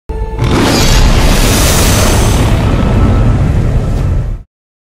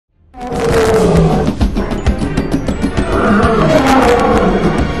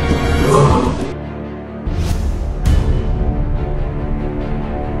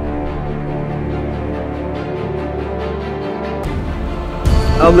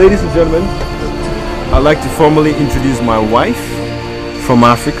Ladies and gentlemen, I'd like to formally introduce my wife from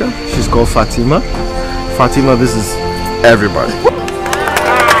Africa. She's called Fatima. Fatima, this is everybody.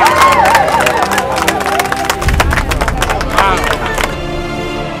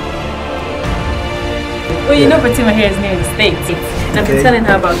 Well, you know Fatima here is new in the States. And I've been telling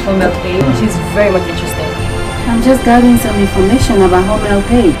her about home health aid. She's very much interested. I'm just gathering some information about home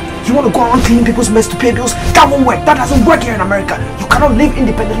health aid. You want to go around cleaning people's mess to pay bills? That won't work. That doesn't work here in America. You cannot live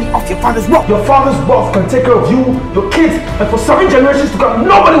independently of your father's wealth. Your father's wealth can take care of you, your kids, and for 7 generations to come,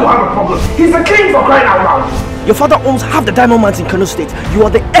 nobody will have a problem. He's the king for crying out loud. Your father owns half the diamond mines in Kano State. You are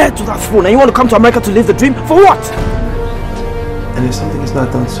the heir to that throne, and you want to come to America to live the dream? For what? And if something is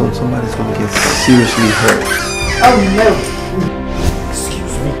not done soon, somebody's going to get seriously hurt. Oh no.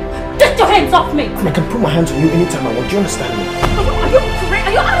 Get your hands off me! I can put my hands on you anytime I want. Do you understand me? Are you crazy?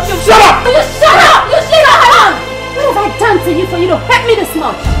 Are you out of your Shut up! You shut up! You shut up! What have I done to you for you to hurt me this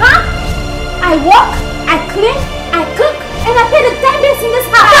much? Huh? I walk, I clean, I cook, and I pay the damn bills in this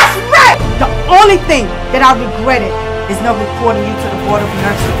house. That's right! The only thing that I regretted is not reporting you to the Board of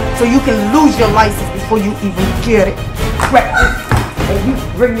Nursing, so you can lose your license before you even get it. Crap! And you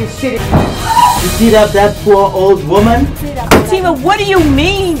bring this shit in. You see that poor old woman? Fatima, what do you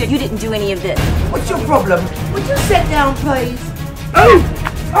mean that you didn't do any of this? What's your problem? Would you sit down, please? Ali!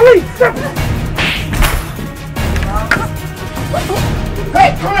 Ali! Stop!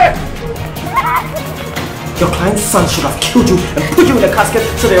 Hey, come here! Your client's son should have killed you and put you in a casket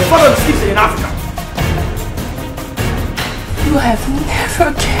so that your father sleeps in Africa. You have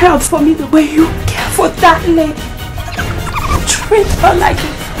never cared for me the way you care for that lady. Treat her like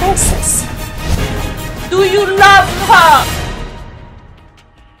a princess. Do you love her?